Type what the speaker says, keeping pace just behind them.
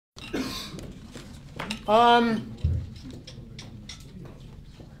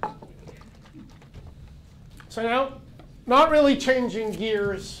So now, not really changing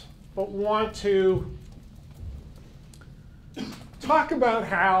gears, but want to talk about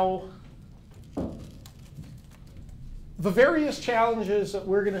how the various challenges that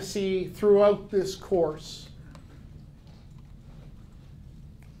we're going to see throughout this course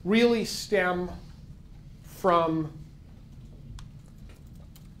really stem from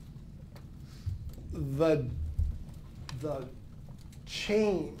the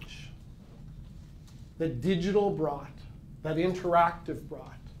change that digital brought, that interactive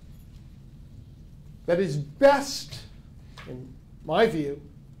brought, that is best, in my view,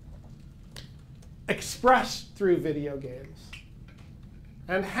 expressed through video games,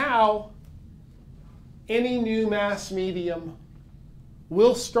 and how any new mass medium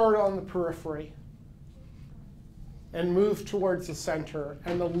will start on the periphery and move towards the center,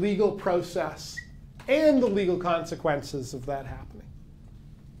 and the legal process and the legal consequences of that happening.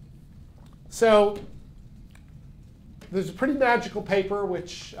 So there's a pretty magical paper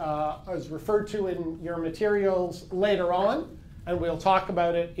which is referred to in your materials later on, and we'll talk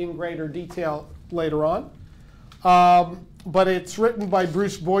about it in greater detail later on. But it's written by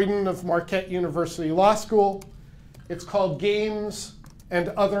Bruce Boyden of Marquette University Law School. It's called Games and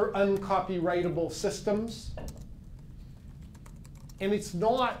Other Uncopyrightable Systems. And it's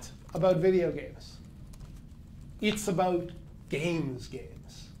not about video games. It's about games.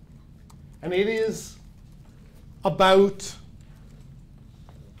 And it is about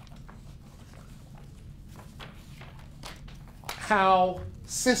how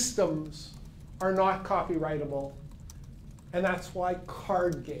systems are not copyrightable. And that's why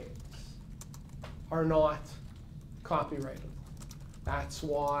card games are not copyrightable. That's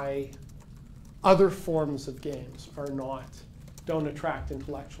why other forms of games don't attract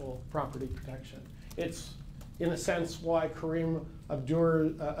intellectual property protection. It's, in a sense, why Kareem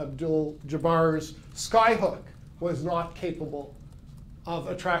Abdul-Jabbar's Skyhook was not capable of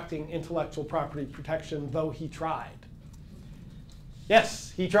attracting intellectual property protection, though he tried.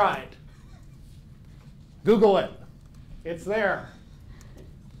 Yes, he tried. Google it. It's there.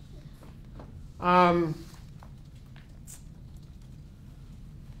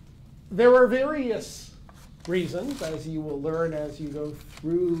 There are various reasons, as you will learn as you go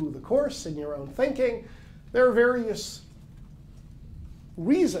through the course in your own thinking. There are various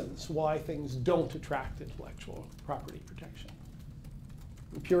reasons why things don't attract intellectual property protection.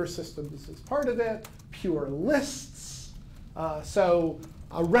 Pure systems is part of it. Pure lists. So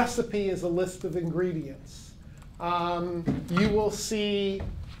a recipe is a list of ingredients. You will see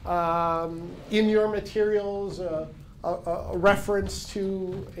in your materials a reference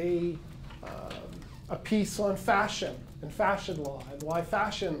to a piece on fashion and fashion law, and why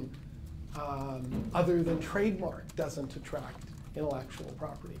fashion, other than trademark, doesn't attract intellectual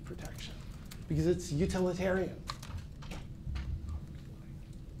property protection, because it's utilitarian.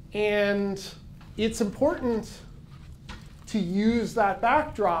 And it's important to use that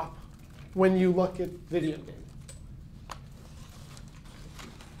backdrop when you look at video games.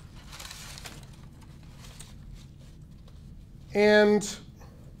 And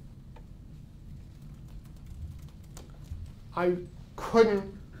I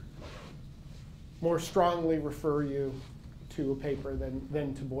couldn't more strongly refer you to a paper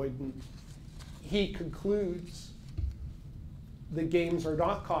than to Boyden. He concludes that games are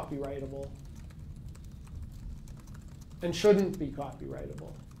not copyrightable and shouldn't be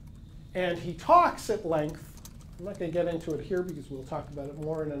copyrightable. And he talks at length, I'm not going to get into it here because we'll talk about it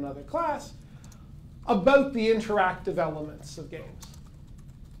more in another class, about the interactive elements of games.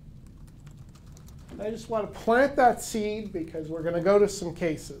 I just want to plant that seed because we're going to go to some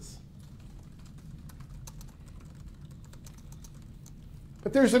cases.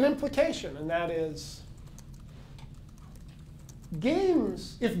 But there's an implication, and that is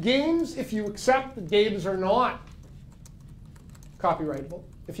games, if you accept that games are not copyrightable,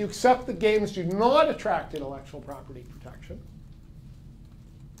 if you accept that games do not attract intellectual property protection,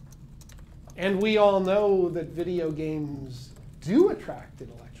 and we all know that video games do attract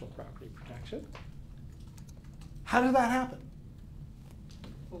intellectual property protection, how did that happen?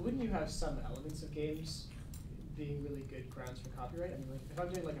 Well, wouldn't you have some elements of games being really good grounds for copyright? I mean, like, if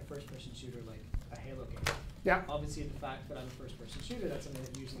I'm doing like a first-person shooter, like a Halo game, yeah, obviously the fact that I'm a first-person shooter, that's something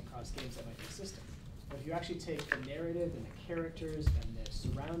that usually across games that might be a system. But if you actually take the narrative and the characters and the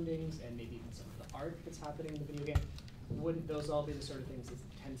surroundings and maybe even some of the art that's happening in the video game, wouldn't those all be the sort of things that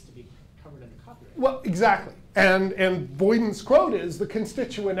tends to be covered under copyright? Well, exactly. And Boyden's quote is, the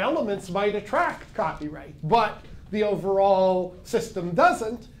constituent elements might attract copyright, but the overall system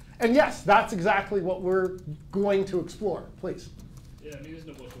doesn't. And yes, that's exactly what we're going to explore. Please. Yeah, I mean, isn't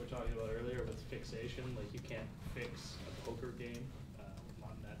it what we were talking about earlier with fixation? Like, you can't fix a poker game,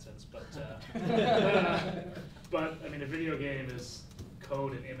 not in that sense, but but I mean, a video game is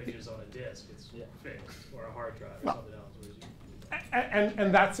code and images on a disk. It's fixed, or a hard drive, or something else.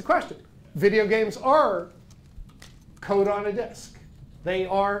 And that's the question. Video games are code on a disk. They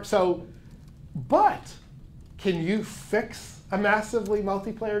are so, but can you fix a massively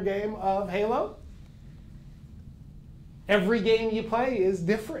multiplayer game of Halo? Every game you play is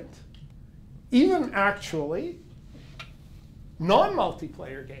different. Even actually,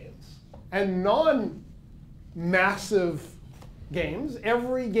 non-multiplayer games and non-massive games,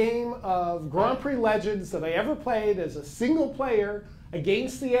 every game of Grand Prix Legends that I ever played as a single player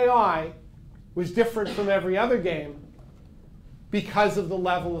against the AI was different from every other game because of the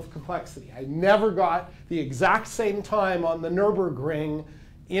level of complexity. I never got the exact same time on the Nürburgring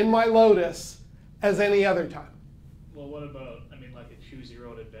in my Lotus as any other time. Well, what about, I mean, like a choose your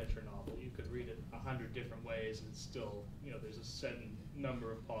own adventure novel? You could read it 100 different ways, and it's still, there's a certain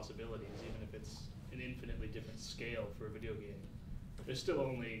number of possibilities, even if it's an infinitely different scale for a video game. There's still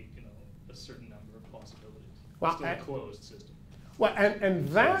only, a certain number of possibilities. Well, it's still a closed system. Well, and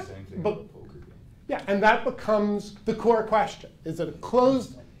that, and that becomes the core question: is it a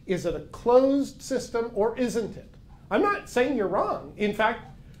closed system or isn't it? I'm not saying you're wrong. In fact,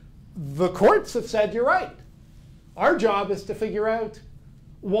 the courts have said you're right. Our job is to figure out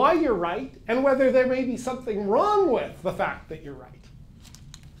why you're right and whether there may be something wrong with the fact that you're right.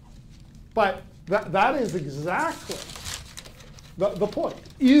 But that is exactly the point.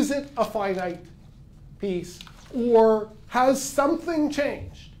 Is it a finite piece, or has something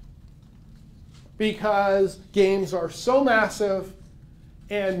changed? Because games are so massive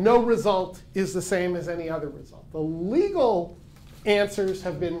and no result is the same as any other result. The legal answers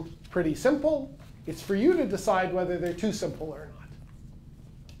have been pretty simple. It's for you to decide whether they're too simple or not.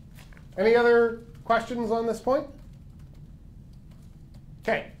 Any other questions on this point?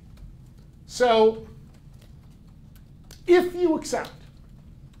 OK. So if you accept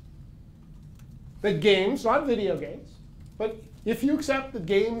that games, not video games, but if you accept that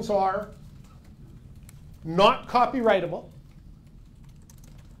games are not copyrightable,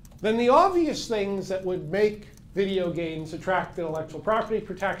 then the obvious things that would make video games attract intellectual property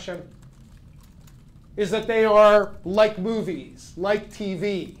protection is that they are like movies, like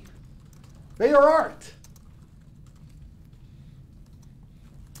TV. They are art.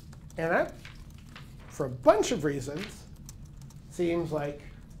 And that, for a bunch of reasons, seems like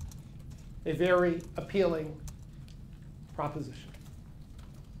a very appealing proposition.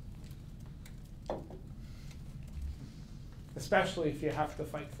 Especially if you have to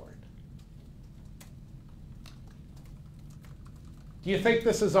fight for it. Do you think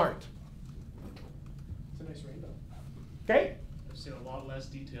this is art? It's a nice rainbow. OK? I've seen a lot less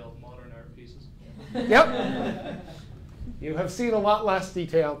detailed modern art pieces. Yep. You have seen a lot less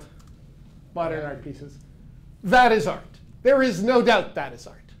detailed modern art pieces. That is art. There is no doubt that is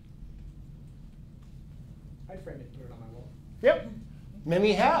art. I'd frame it and put it on my wall. Yep.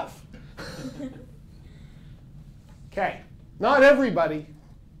 Many have. OK. Not everybody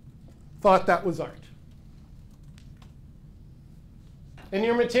thought that was art. In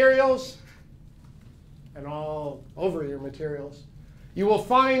your materials, and all over your materials, you will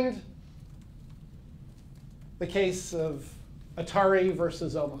find the case of Atari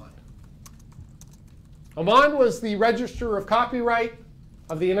versus Oman. Oman was the Register of Copyright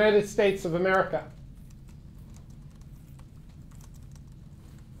of the United States of America.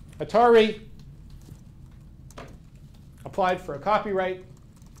 Atari applied for a copyright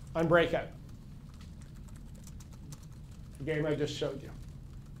on Breakout, the game I just showed you.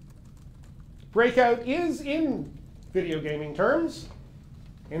 Breakout is, in video gaming terms,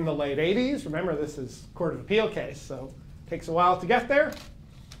 in the late 80s. Remember, this is a Court of Appeal case, so it takes a while to get there.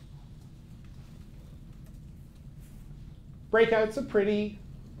 Breakout's a pretty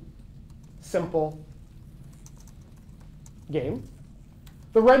simple game.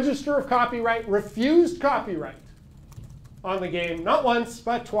 The Register of Copyright refused copyright on the game, not once,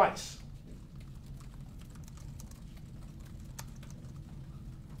 but twice.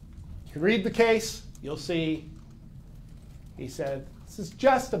 You can read the case. You'll see he said, this is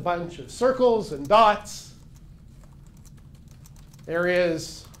just a bunch of circles and dots. There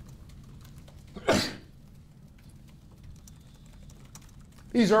is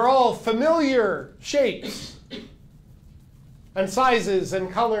these are all familiar shapes and sizes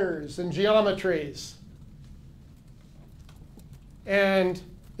and colors and geometries, and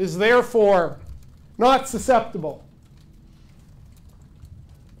is therefore not susceptible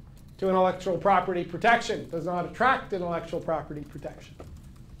to intellectual property protection, does not attract intellectual property protection.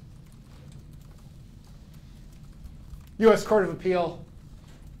 US Court of Appeal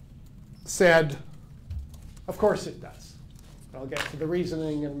said, of course it does. I'll get to the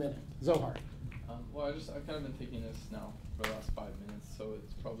reasoning in a minute. Zohar. Well, I've kind of been thinking this now for the last 5 minutes, so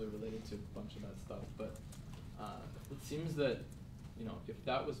it's probably related to a bunch of that stuff. But it seems that, you know, if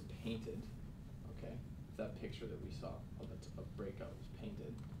that was painted, okay, if that picture that we saw of a breakout was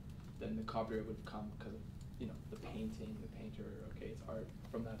painted, then the copyright would come because of, you know, the painting, the painter, okay, it's art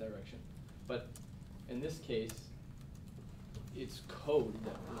from that direction. But in this case, it's code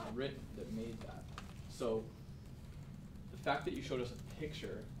that was written that made that. So the fact that you showed us a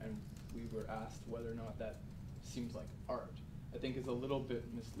picture and we were asked whether or not that seems like art, I think is a little bit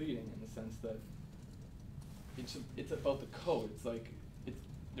misleading in the sense that it's about the code. It's like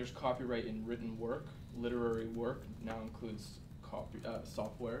there's copyright in written work, literary work now includes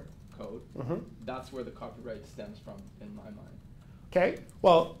software code. That's where the copyright stems from in my mind. Okay.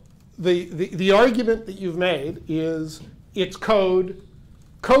 Well, the argument that you've made is it's code.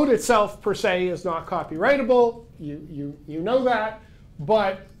 Code itself per se is not copyrightable. You know that,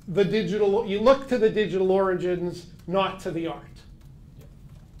 but the digital, you look to the digital origins, not to the art.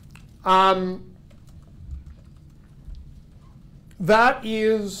 That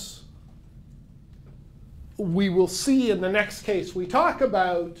is, we will see in the next case we talk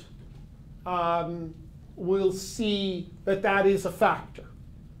about, we'll see that that is a factor.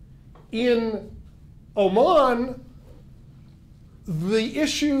 In Oman, the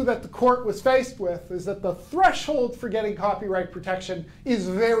issue that the court was faced with is that the threshold for getting copyright protection is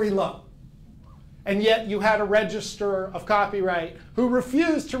very low. And yet you had a register of copyright who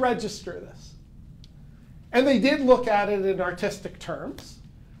refused to register this. And they did look at it in artistic terms.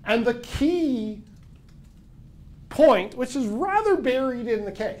 And the key point, which is rather buried in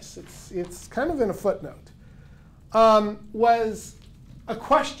the case, it's kind of in a footnote, was a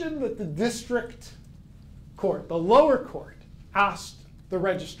question that the district court, the lower court, asked the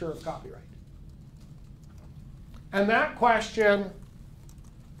Register of Copyright. And that question,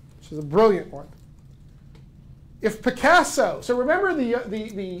 which is a brilliant one, if Picasso, so remember the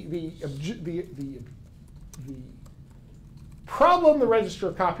problem the Register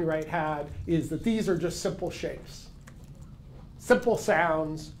of Copyright had is that these are just simple shapes, simple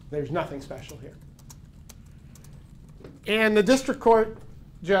sounds, there's nothing special here. And the district court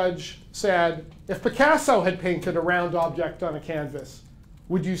judge said, if Picasso had painted a round object on a canvas,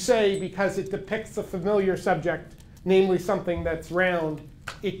 would you say because it depicts a familiar subject, namely something that's round,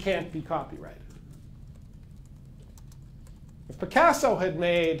 it can't be copyrighted? If Picasso had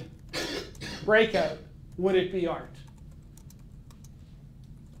made Breakout, would it be art?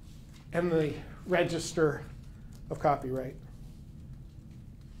 And the Register of Copyright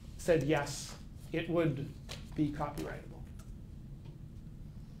said yes, it would be copyrightable.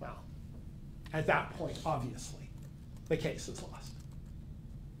 Well, at that point, obviously, the case is lost.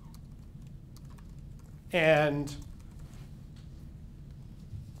 And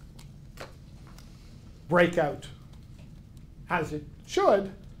Breakout, as it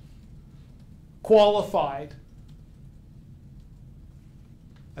should, qualified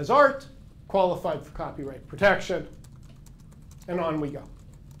as art, qualified for copyright protection, and on we go.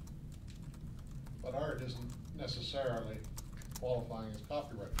 But art isn't necessarily qualifying as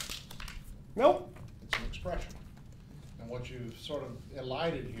copyright. Nope. It's an expression. And what you've sort of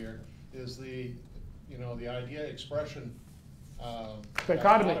elided here is the idea expression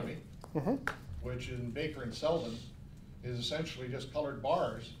dichotomy. Which in Baker and Selden is essentially just colored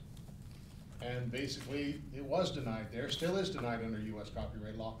bars. And basically, it was denied there, still is denied under US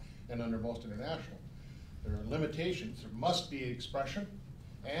copyright law and under most international. There are limitations. There must be expression.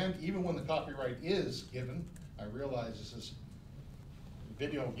 And even when the copyright is given, I realize this is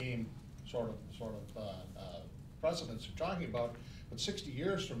video game sort of precedents you're talking about, but 60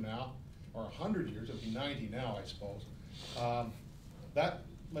 years from now, or 100 years, it'll be 90 now, I suppose, that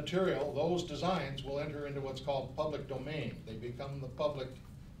material, those designs will enter into what's called public domain. They become the public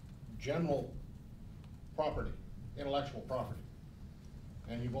general property, intellectual property.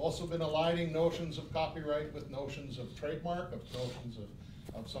 And you've also been aligning notions of copyright with notions of trademark, of notions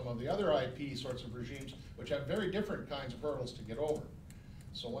of some of the other IP sorts of regimes, which have very different kinds of hurdles to get over.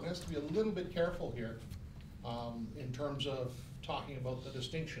 So one has to be a little bit careful here in terms of talking about the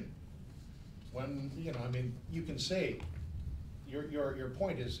distinction. When, you can say, your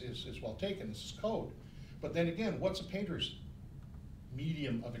point is well taken, this is code. But then again, what's a painter's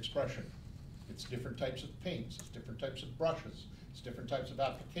medium of expression? It's different types of paints, it's different types of brushes, it's different types of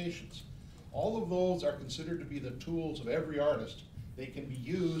applications. All of those are considered to be the tools of every artist. They can be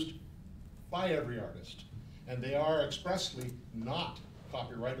used by every artist. And they are expressly not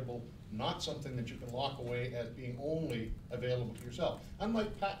copyrightable, not something that you can lock away as being only available to yourself.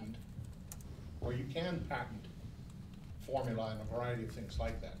 Unlike patent, where you can patent formula and a variety of things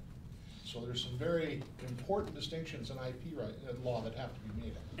like that. So there's some very important distinctions in IP law that have to be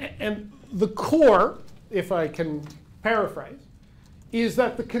made. And the core, if I can paraphrase, is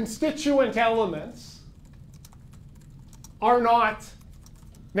that the constituent elements are not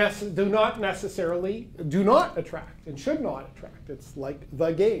do not attract and should not attract. It's like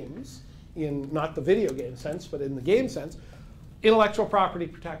the games, in not the video game sense, but in the game sense, intellectual property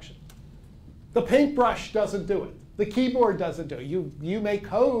protection. The paintbrush doesn't do it. The keyboard doesn't do it. You may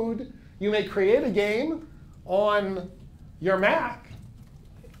code, you may create a game on your Mac.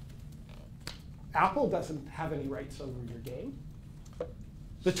 Apple doesn't have any rights over your game.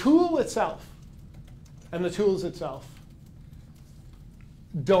 The tool itself and the tools itself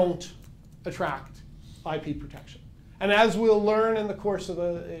don't attract IP protection. And as we'll learn in the course of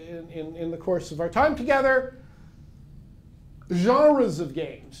in the course of our time together, genres of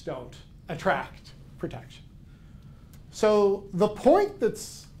games don't attract protection. So the point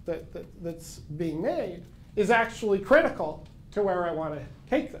that's being made is actually critical to where I want to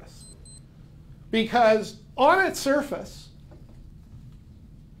take this. Because on its surface,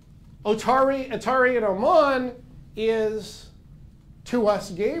 Atari and Oman is, to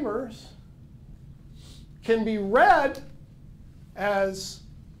us gamers, can be read as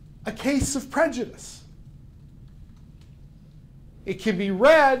a case of prejudice. It can be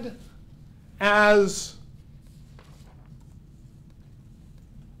read as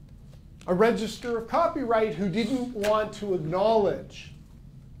a register of copyright who didn't want to acknowledge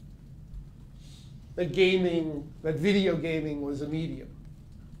that video gaming was a medium.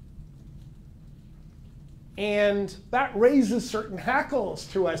 And that raises certain hackles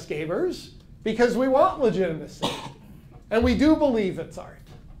to us gamers because we want legitimacy. And we do believe it's art.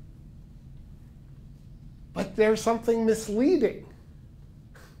 But there's something misleading,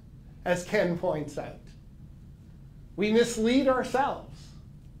 as Ken points out. We mislead ourselves.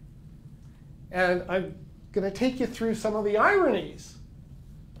 And I'm going to take you through some of the ironies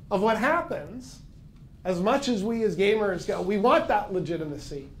of what happens. As much as we as gamers go, we want that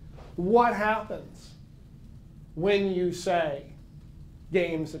legitimacy. What happens when you say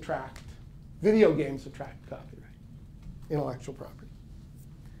video games attract copyright, intellectual property?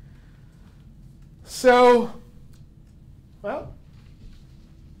 So, well,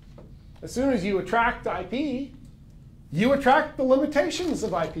 as soon as you attract IP, you attract the limitations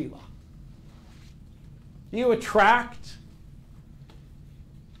of IP law. You attract,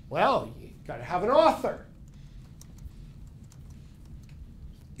 well, you've got to have an author.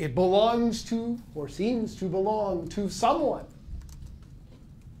 It belongs to, or seems to belong to, someone.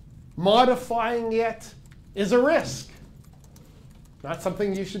 Modifying it is a risk. Not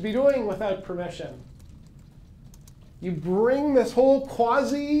something you should be doing without permission. You bring this whole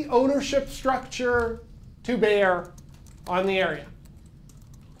quasi-ownership structure to bear on the area.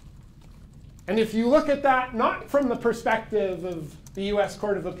 And if you look at that not from the perspective of the US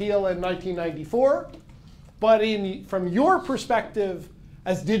Court of Appeal in 1994, but from your perspective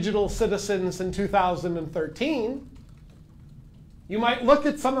as digital citizens in 2013, you might look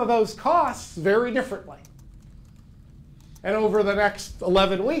at some of those costs very differently. And over the next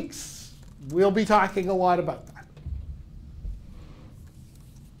 11 weeks, we'll be talking a lot about that.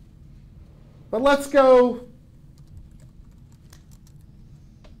 But let's go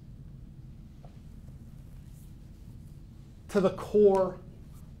to the core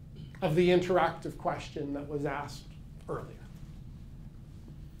of the interactive question that was asked earlier.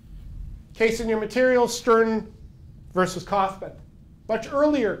 Case in your materials, Stern versus Kaufman. Much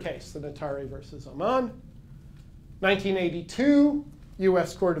earlier case than Atari versus Oman. 1982,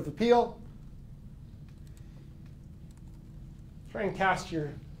 US Court of Appeal. Try and cast your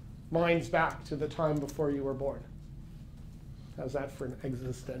minds back to the time before you were born. How's that for an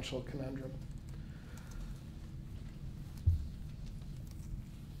existential conundrum?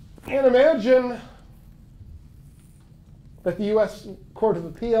 And imagine that the US Court of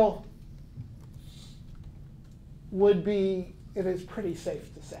Appeal would be, it is pretty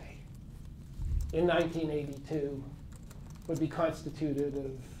safe to say, in 1982, would be constituted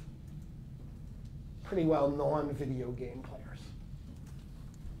of pretty well non-video game players.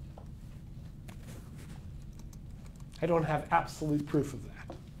 I don't have absolute proof of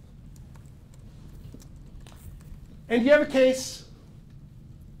that. And you have a case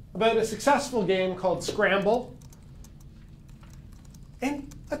about a successful game called Scramble,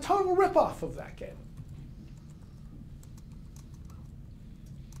 and a total ripoff of that game.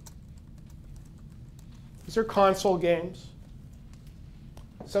 These are console games.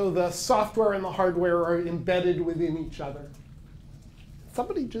 So the software and the hardware are embedded within each other.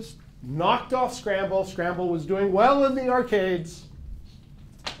 Somebody just knocked off Scramble. Scramble was doing well in the arcades.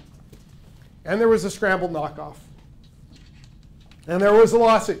 And there was a Scramble knockoff. And there was a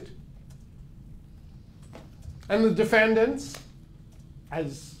lawsuit. And the defendants,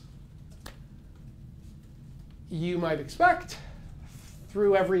 as you might expect,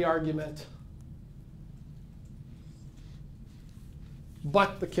 threw every argument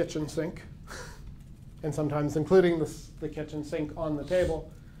but the kitchen sink, and sometimes including the kitchen sink on the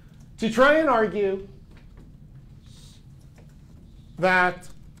table, to try and argue that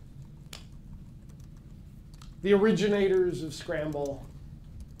the originators of Scramble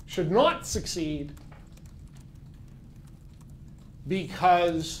should not succeed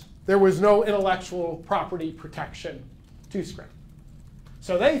because there was no intellectual property protection to Scramble.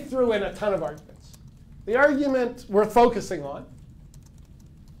 So they threw in a ton of arguments. The argument we're focusing on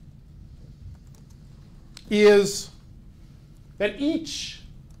is that each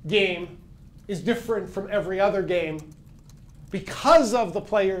game is different from every other game because of the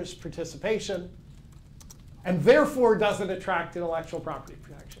player's participation, and therefore doesn't attract intellectual property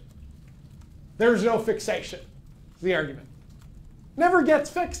protection. There's no fixation, is the argument. Never gets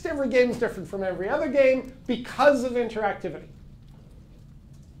fixed. Every game is different from every other game because of interactivity.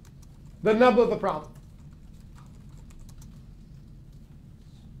 The nub of the problem.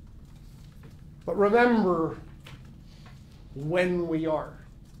 But remember when we are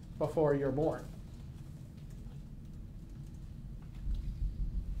before you're born.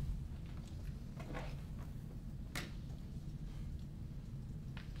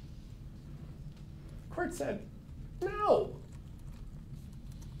 The court said, no.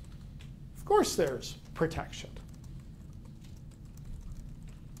 Of course there's protection.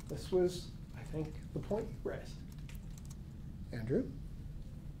 This was, I think, the point you raised. Andrew?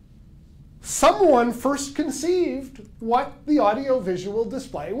 Someone first conceived what the audiovisual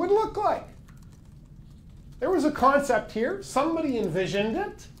display would look like. There was a concept here. Somebody envisioned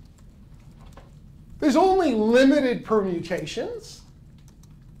it. There's only limited permutations.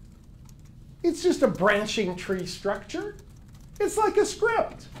 It's just a branching tree structure. It's like a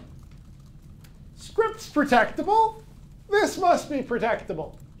script. Script's protectable. This must be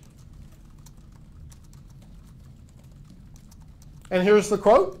protectable. And here's the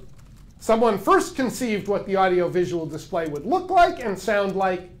quote. Someone first conceived what the audiovisual display would look like and sound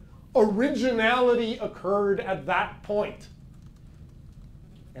like. Originality occurred at that point.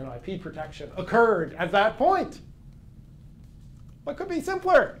 And IP protection occurred at that point. What could be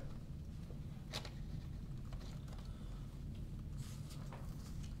simpler?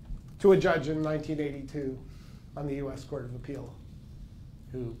 To a judge in 1982 on the US Court of Appeal,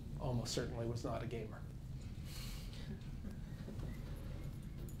 who almost certainly was not a gamer.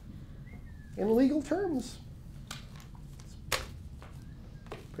 In legal terms, it's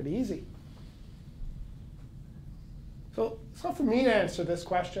pretty easy. So it's not for me to answer this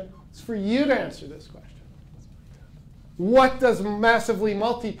question. It's for you to answer this question. What does massively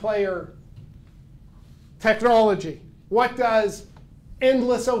multiplayer technology, what does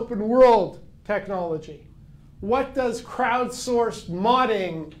endless open world technology, what does crowdsourced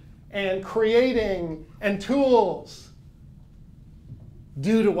modding and creating and tools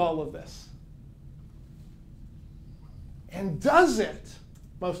do to all of this? And does it,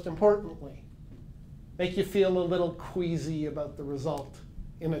 most importantly, make you feel a little queasy about the result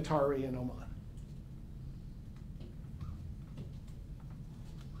in Atari and Oman?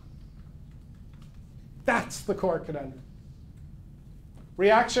 That's the core conundrum.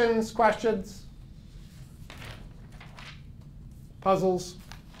 Reactions, questions, puzzles?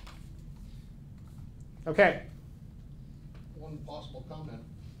 OK. One possible comment.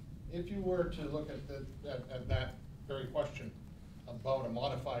 If you were to look at that very question about a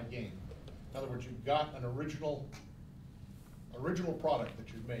modified game, in other words, you've got an original product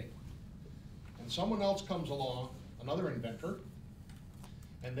that you've made, and someone else comes along, another inventor,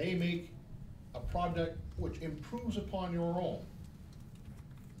 and they make a product which improves upon your own,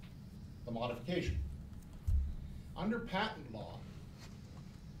 the modification. Under patent law,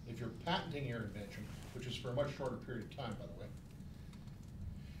 if you're patenting your invention, which is for a much shorter period of time, by the way,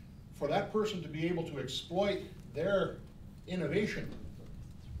 for that person to be able to exploit their innovation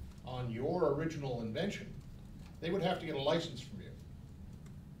on your original invention, they would have to get a license from you.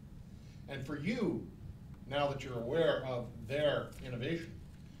 And for you, now that you're aware of their innovation,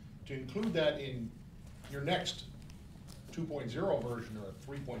 to include that in your next 2.0 version or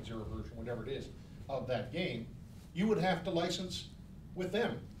a 3.0 version, whatever it is, of that game, you would have to license with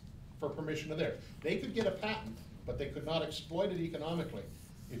them for permission of theirs. They could get a patent, but they could not exploit it economically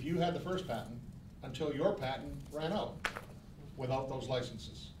if you had the first patent until your patent ran out without those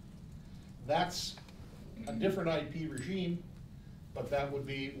licenses. That's a different IP regime, but that would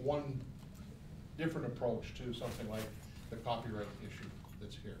be one different approach to something like the copyright issue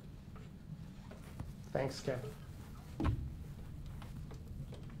that's here. Thanks, Ken.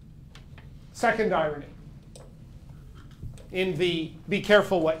 Second irony in the be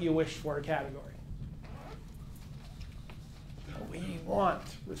careful what you wish for category. We want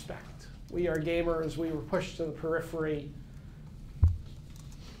respect. We are gamers. We were pushed to the periphery.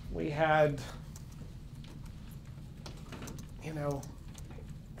 We had, you know,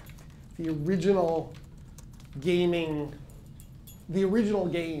 the original games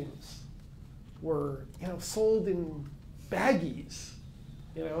were, you know, sold in baggies,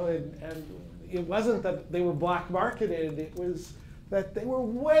 you know, and it wasn't that they were black marketed, it was that they were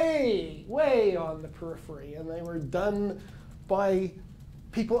way, way on the periphery, and they were done by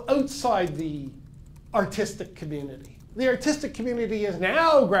people outside the artistic community. The artistic community has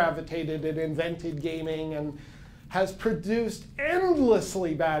now gravitated and invented gaming and has produced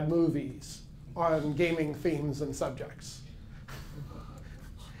endlessly bad movies on gaming themes and subjects.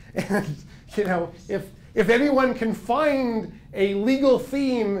 And, you know, if anyone can find a legal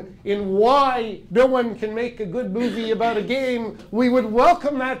theme in why no one can make a good movie about a game, we would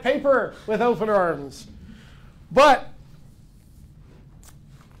welcome that paper with open arms. But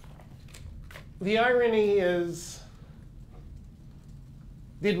the irony is,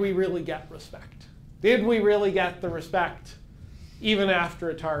 did we really get respect? Did we really get the respect even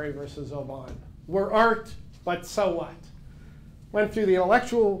after Atari versus Oman? We're art, but so what? Went through the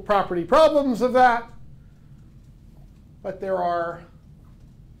intellectual property problems of that, but there are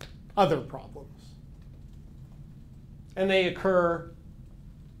other problems. And they occur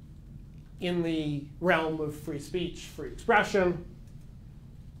in the realm of free speech, free expression,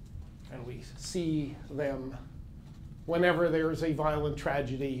 and we see them whenever there's a violent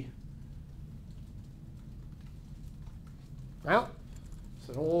tragedy. Well, it's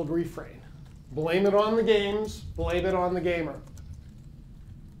an old refrain. Blame it on the games, blame it on the gamer.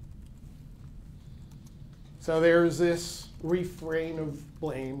 So there's this refrain of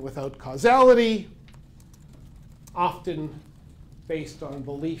blame without causality, often based on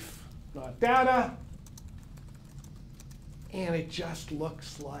belief, not data. And it just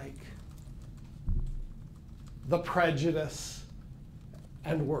looks like the prejudice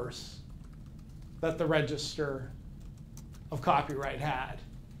and worse that the Register of Copyright had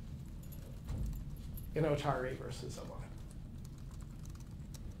in Atari versus Oman.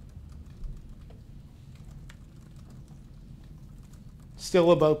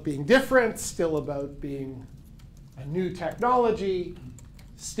 Still about being different, still about being a new technology,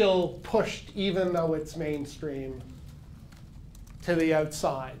 still pushed, even though it's mainstream, to the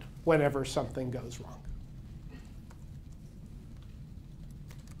outside whenever something goes wrong.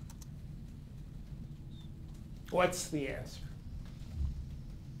 What's the answer?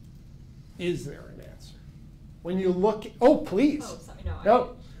 Is there an answer? When you look, oh, please. Oh, sorry, no.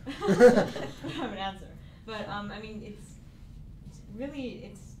 No. I don't have an answer. But, I mean,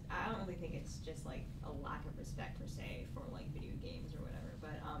 I don't really think it's just like a lack of respect per se for like video games or whatever,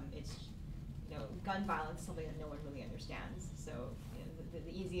 but it's, you know, gun violence is something that no one really understands. So, you know,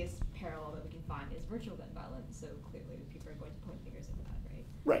 the easiest parallel that we can find is virtual gun violence. So clearly people are going to point fingers at that, right?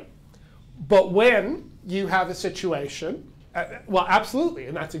 Right. But when you have a situation, well, absolutely,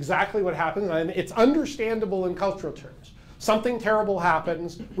 and that's exactly what happens, and it's understandable in cultural terms. Something terrible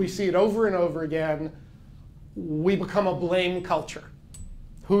happens, we see it over and over again, we become a blame culture.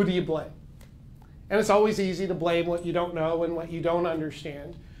 Who do you blame? And it's always easy to blame what you don't know and what you don't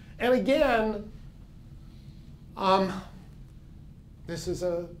understand. And again, this is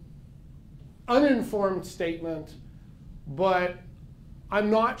an uninformed statement, but I'm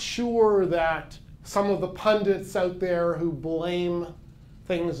not sure that some of the pundits out there who blame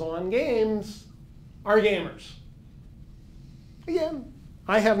things on games are gamers. Again,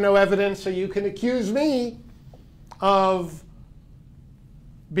 I have no evidence, so you can accuse me of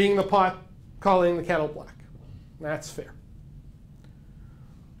being the pot calling the kettle black. That's fair.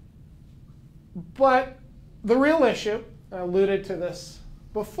 But the real issue, I alluded to this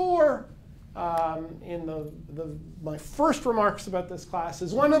before in my first remarks about this class,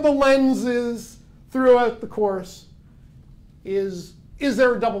 is one of the lenses throughout the course is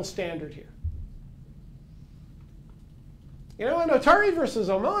there a double standard here? You know, and Atari versus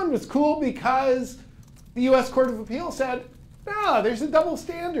Oman was cool because the US Court of Appeal said, no, there's a double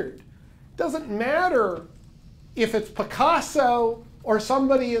standard. It doesn't matter if it's Picasso or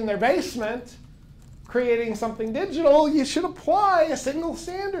somebody in their basement creating something digital, you should apply a single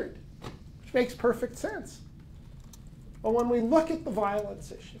standard, which makes perfect sense. But when we look at the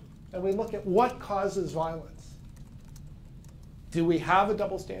violence issue, and we look at what causes violence, do we have a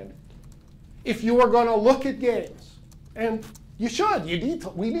double standard? If you are going to look at games, and you should,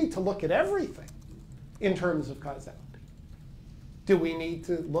 we need to look at everything in terms of causality. Do we need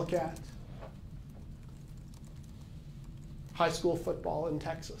to look at high school football in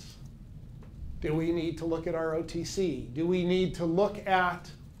Texas? Do we need to look at ROTC? Do we need to look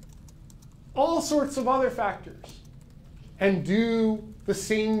at all sorts of other factors and do the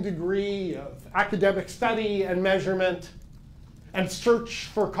same degree of academic study and measurement and search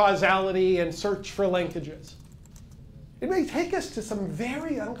for causality and search for linkages? It may take us to some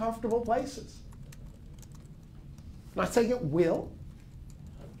very uncomfortable places. I'm not saying it will,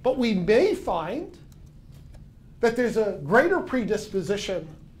 but we may find that there's a greater predisposition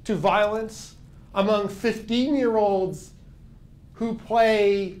to violence among 15-year-olds who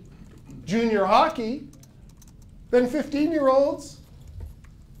play junior hockey than 15-year-olds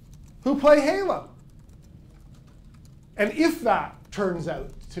who play Halo. And if that turns out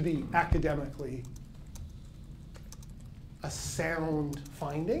to be academically a sound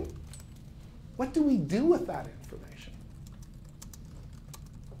finding, what do we do with that information?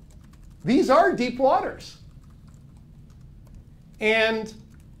 These are deep waters. And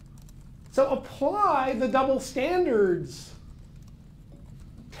so apply the double standards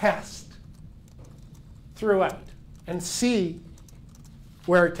test throughout and see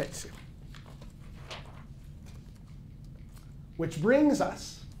where it takes you. Which brings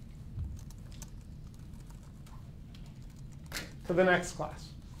us to the next class.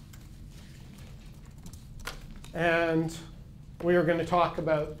 And we are going to talk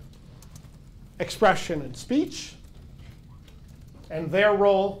about expression and speech and their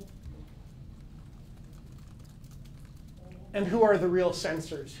role, and who are the real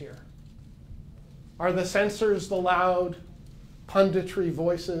censors here. Are the censors the loud punditry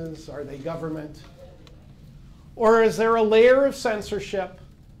voices? Are they government? Or is there a layer of censorship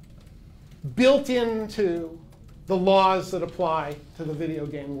built into the laws that apply to the video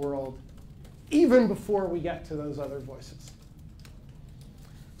game world, even before we get to those other voices?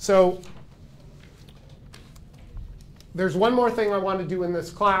 So there's one more thing I want to do in this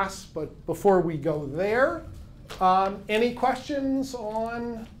class, but before we go there, any questions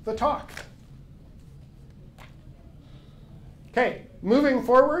on the talk? OK, moving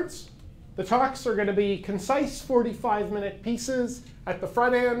forwards, the talks are going to be concise 45-minute pieces at the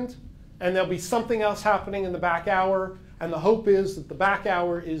front end, and there'll be something else happening in the back hour. And the hope is that the back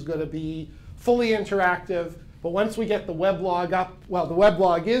hour is going to be fully interactive. But once we get the weblog up, well, the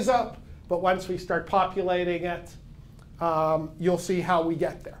weblog is up, but once we start populating it, you'll see how we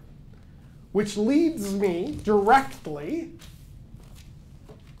get there. Which leads me directly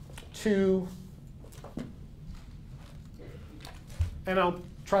to, and I'll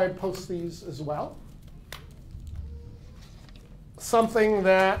try and post these as well, something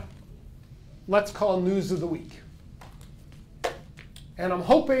that let's call news of the week. And I'm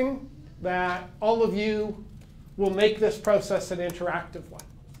hoping that all of you will make this process an interactive one.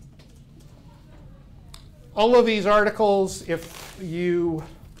 All of these articles, if you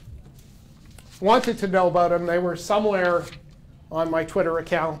wanted to know about them, they were somewhere on my Twitter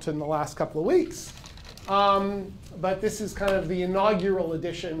account in the last couple of weeks. But this is kind of the inaugural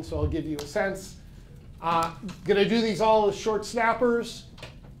edition, so I'll give you a sense. Going to do these all as short snappers,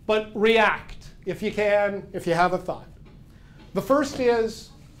 but react if you can, if you have a thought. The first is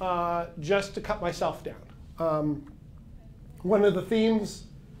just to cut myself down. One of the themes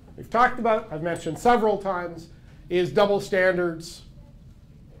we've talked about, I've mentioned several times, is double standards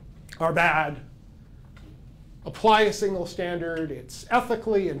are bad. Apply a single standard. It's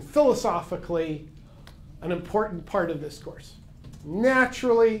ethically and philosophically an important part of this course.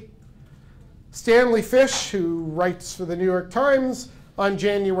 Naturally, Stanley Fish, who writes for the New York Times, on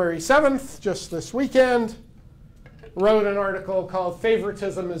January 7th, just this weekend, wrote an article called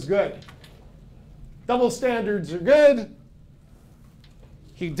 "Favoritism is Good." Double standards are good.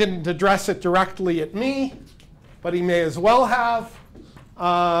 He didn't address it directly at me, but he may as well have.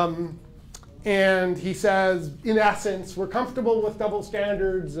 And he says, in essence, we're comfortable with double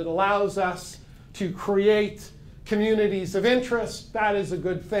standards. It allows us to create communities of interest. That is a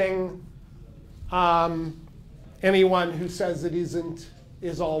good thing. Anyone who says it isn't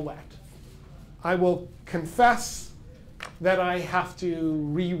is all wet. I will confess that I have to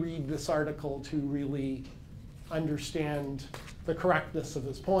reread this article to really understand the correctness of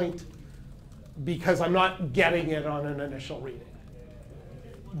his point, because I'm not getting it on an initial reading.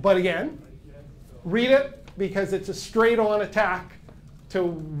 But again, read it because it's a straight-on attack to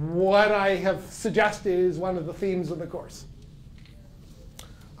what I have suggested is one of the themes of the course.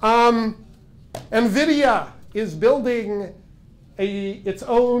 NVIDIA is building its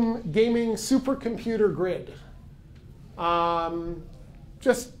own gaming supercomputer grid.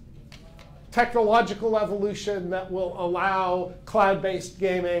 Just technological evolution that will allow cloud-based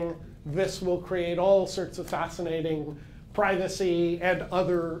gaming. This will create all sorts of fascinating privacy and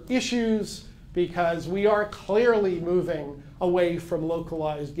other issues because we are clearly moving away from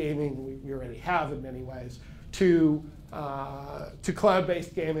localized gaming, we already have in many ways, to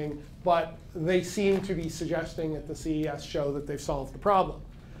cloud-based gaming. But they seem to be suggesting at the CES show that they've solved the problem.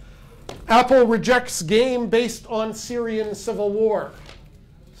 Apple rejects game based on Syrian civil war.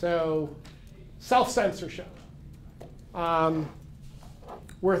 So self-censorship.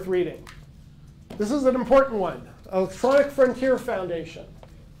 Worth reading. This is an important one. Electronic Frontier Foundation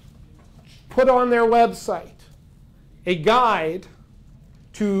put on their website a guide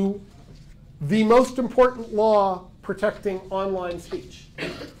to the most important law protecting online speech.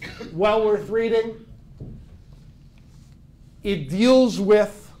 Well worth reading. It deals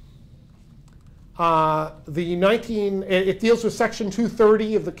with it deals with Section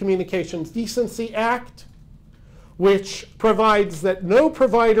 230 of the Communications Decency Act, which provides that no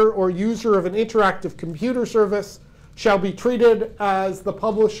provider or user of an interactive computer service shall be treated as the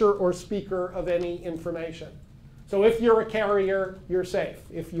publisher or speaker of any information. So if you're a carrier, you're safe.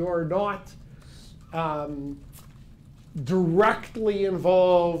 If you're not directly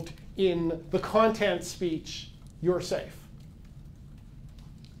involved in the content speech, you're safe.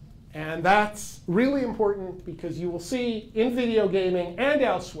 And that's really important because you will see in video gaming and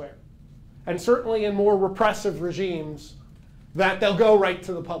elsewhere, and certainly in more repressive regimes, that they'll go right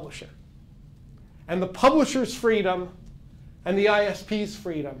to the publisher. And the publisher's freedom and the ISP's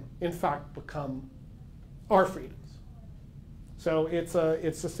freedom, in fact, become our freedoms. So it's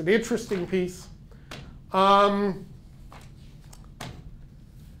just an interesting piece.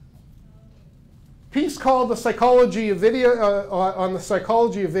 Piece called "The Psychology of Video" on the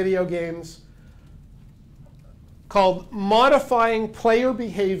psychology of video games, called "Modifying Player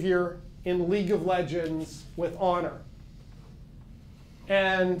Behavior in League of Legends with Honor."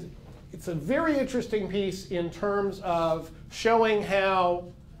 And it's a very interesting piece in terms of showing how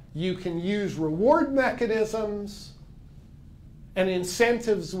you can use reward mechanisms and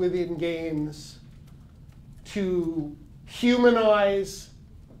incentives within games to humanize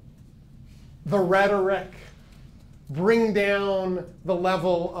the rhetoric, bring down the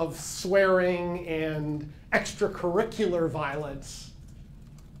level of swearing and extracurricular violence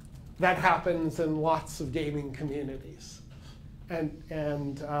that happens in lots of gaming communities.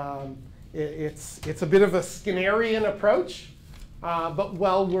 And it's a bit of a Skinnerian approach, but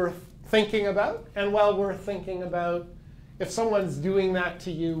well worth thinking about, and well worth thinking about if someone's doing that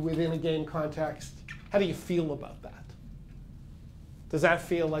to you within a game context, how do you feel about that? Does that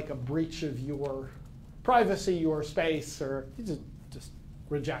feel like a breach of your privacy, your space, or you just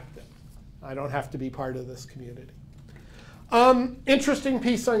reject it? I don't have to be part of this community. Interesting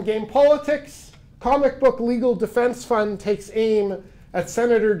piece on game politics. Comic Book Legal Defense Fund takes aim at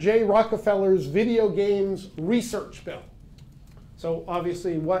Senator Jay Rockefeller's video games research bill. So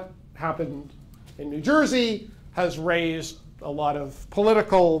obviously what happened in New Jersey has raised a lot of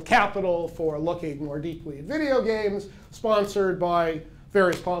political capital for looking more deeply at video games, sponsored by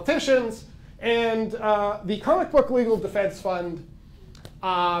various politicians. And the Comic Book Legal Defense Fund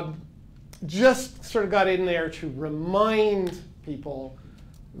just sort of got in there to remind people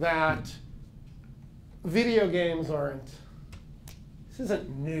that video games this isn't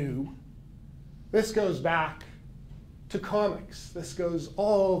new. This goes back to comics. This goes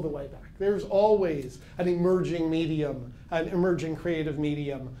all the way back. There's always an emerging medium, an emerging creative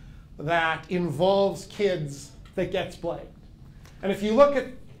medium that involves kids that gets blamed. And if you look at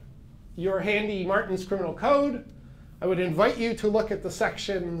your handy Martin's Criminal Code, I would invite you to look at the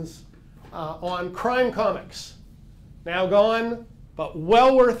sections on crime comics. Now gone, but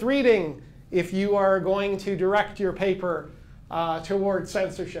well worth reading if you are going to direct your paper towards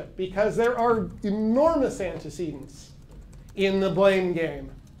censorship, because there are enormous antecedents in the blame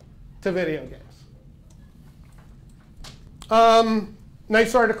game to video games.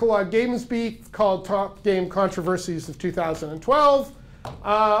 Nice article on GamesBeat called Top Game Controversies of 2012.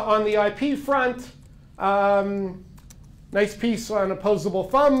 On the IP front, nice piece on opposable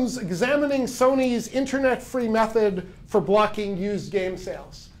thumbs, examining Sony's internet-free method for blocking used game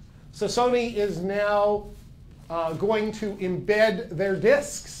sales. So Sony is now going to embed their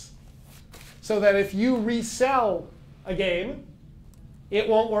discs so that if you resell a game, it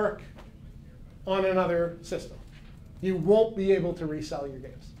won't work on another system. You won't be able to resell your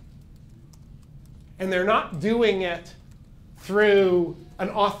games. And they're not doing it through an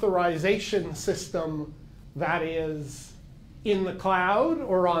authorization system that is in the cloud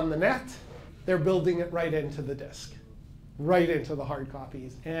or on the net. They're building it right into the disk, right into the hard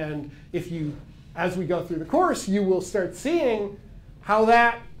copies. And if you, as we go through the course, you will start seeing how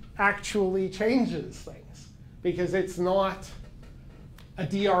that actually changes things. Because it's not a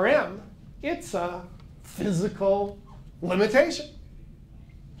DRM, it's a physical limitation.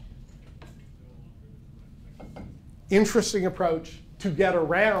 Interesting approach to get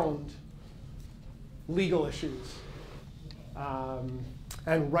around legal issues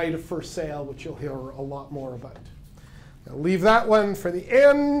and right of first sale, which you'll hear a lot more about. I'll leave that one for the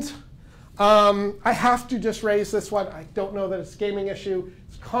end. I have to just raise this one. I don't know that it's a gaming issue.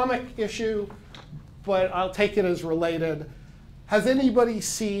 It's a comic issue, but I'll take it as related. Has anybody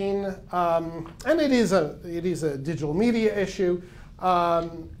seen, and it is a digital media issue,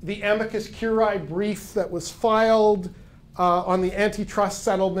 the amicus curiae brief that was filed on the antitrust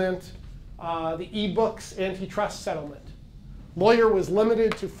settlement, the ebooks antitrust settlement. Lawyer was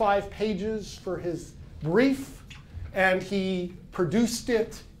limited to 5 pages for his brief, and he produced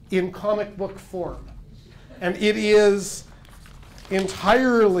it in comic book form. And it is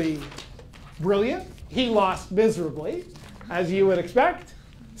entirely brilliant. He lost miserably, as you would expect.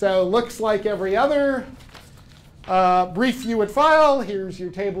 So it looks like every other brief you would file. Here's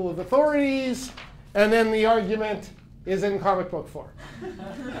your table of authorities. And then the argument is in comic book form.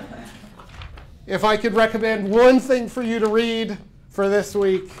 If I could recommend one thing for you to read for this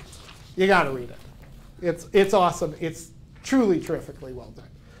week, you got to read it. It's awesome. It's truly terrifically well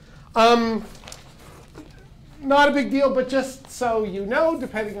done. Not a big deal, but just so you know,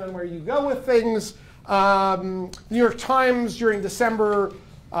 depending on where you go with things, New York Times during December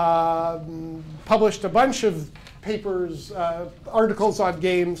published a bunch of papers, articles on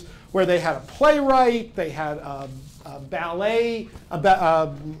games where they had a playwright, they had a ballet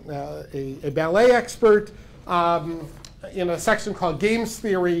expert in a section called Games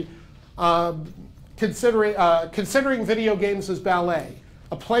Theory, considering video games as ballet,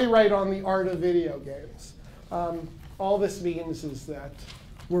 a playwright on the art of video games. All this means is that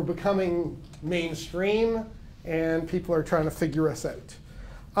we're becoming mainstream, and people are trying to figure us out.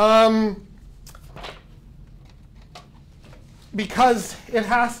 Because it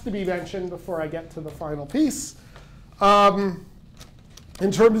has to be mentioned before I get to the final piece. In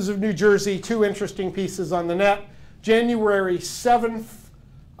terms of New Jersey, 2 interesting pieces on the net. January 7th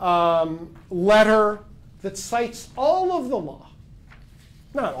letter that cites all of the law.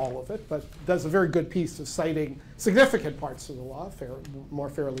 Not all of it, but does a very good piece of citing significant parts of the law, more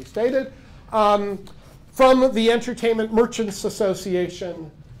fairly stated. From the Entertainment Merchants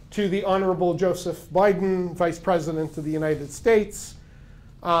Association to the Honorable Joseph Biden, Vice President of the United States,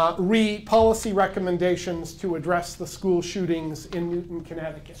 policy recommendations to address the school shootings in Newton,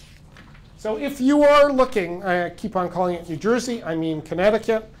 Connecticut. So if you are looking, I keep on calling it New Jersey, I mean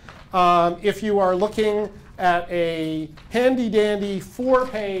Connecticut. If you are looking at a handy-dandy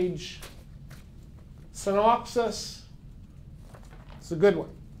 4-page synopsis, it's a good one.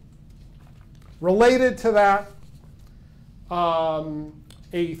 Related to that, a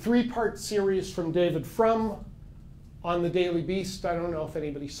 3-part series from David Frum on the Daily Beast, I don't know if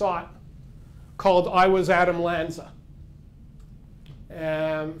anybody saw it, called I Was Adam Lanza.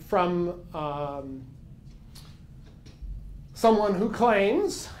 From someone who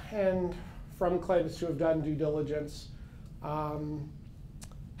claims, and Frum claims to have done due diligence,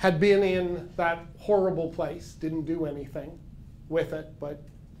 had been in that horrible place, didn't do anything with it, but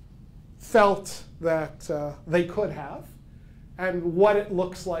felt that they could have, and what it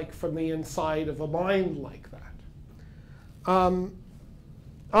looks like from the inside of a mind like that.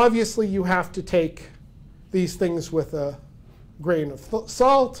 Obviously, you have to take these things with a grain of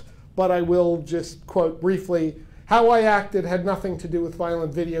salt, but I will just quote briefly, how I acted had nothing to do with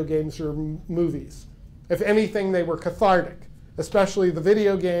violent video games or movies. If anything, they were cathartic, especially the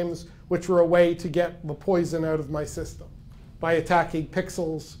video games, which were a way to get the poison out of my system by attacking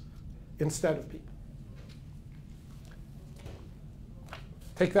pixels instead of people.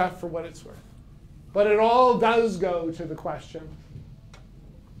 Take that for what it's worth. But it all does go to the question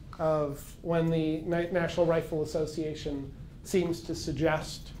of when the National Rifle Association seems to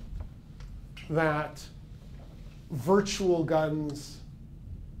suggest that virtual guns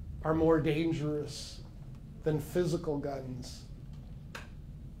are more dangerous than physical guns.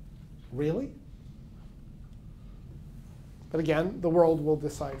 Really? But again, the world will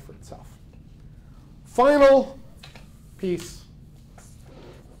decide for itself. Final piece.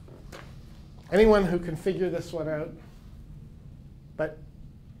 Anyone who can figure this one out, but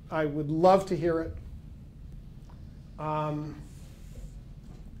I would love to hear it.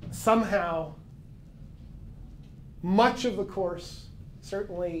 Somehow, much of the course,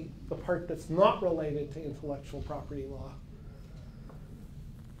 certainly the part that's not related to intellectual property law,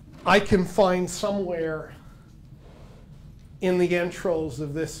 I can find somewhere in the intros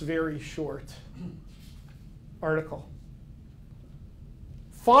of this very short article.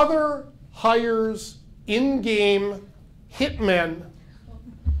 Father hires in-game hitmen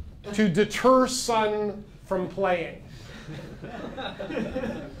to deter son from playing.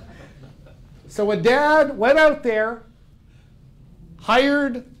 So a dad went out there,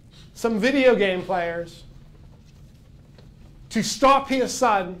 hired some video game players to stop his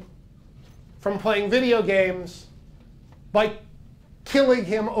son from playing video games by killing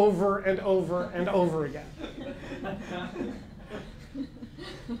him over and over and over again.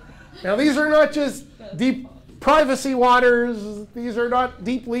 Now, these are not just deep privacy waters. These are not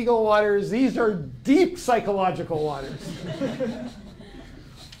deep legal waters. These are deep psychological waters.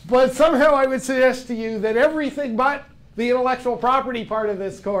 But somehow I would suggest to you that everything but the intellectual property part of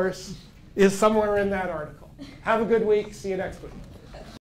this course is somewhere in that article. Have a good week. See you next week.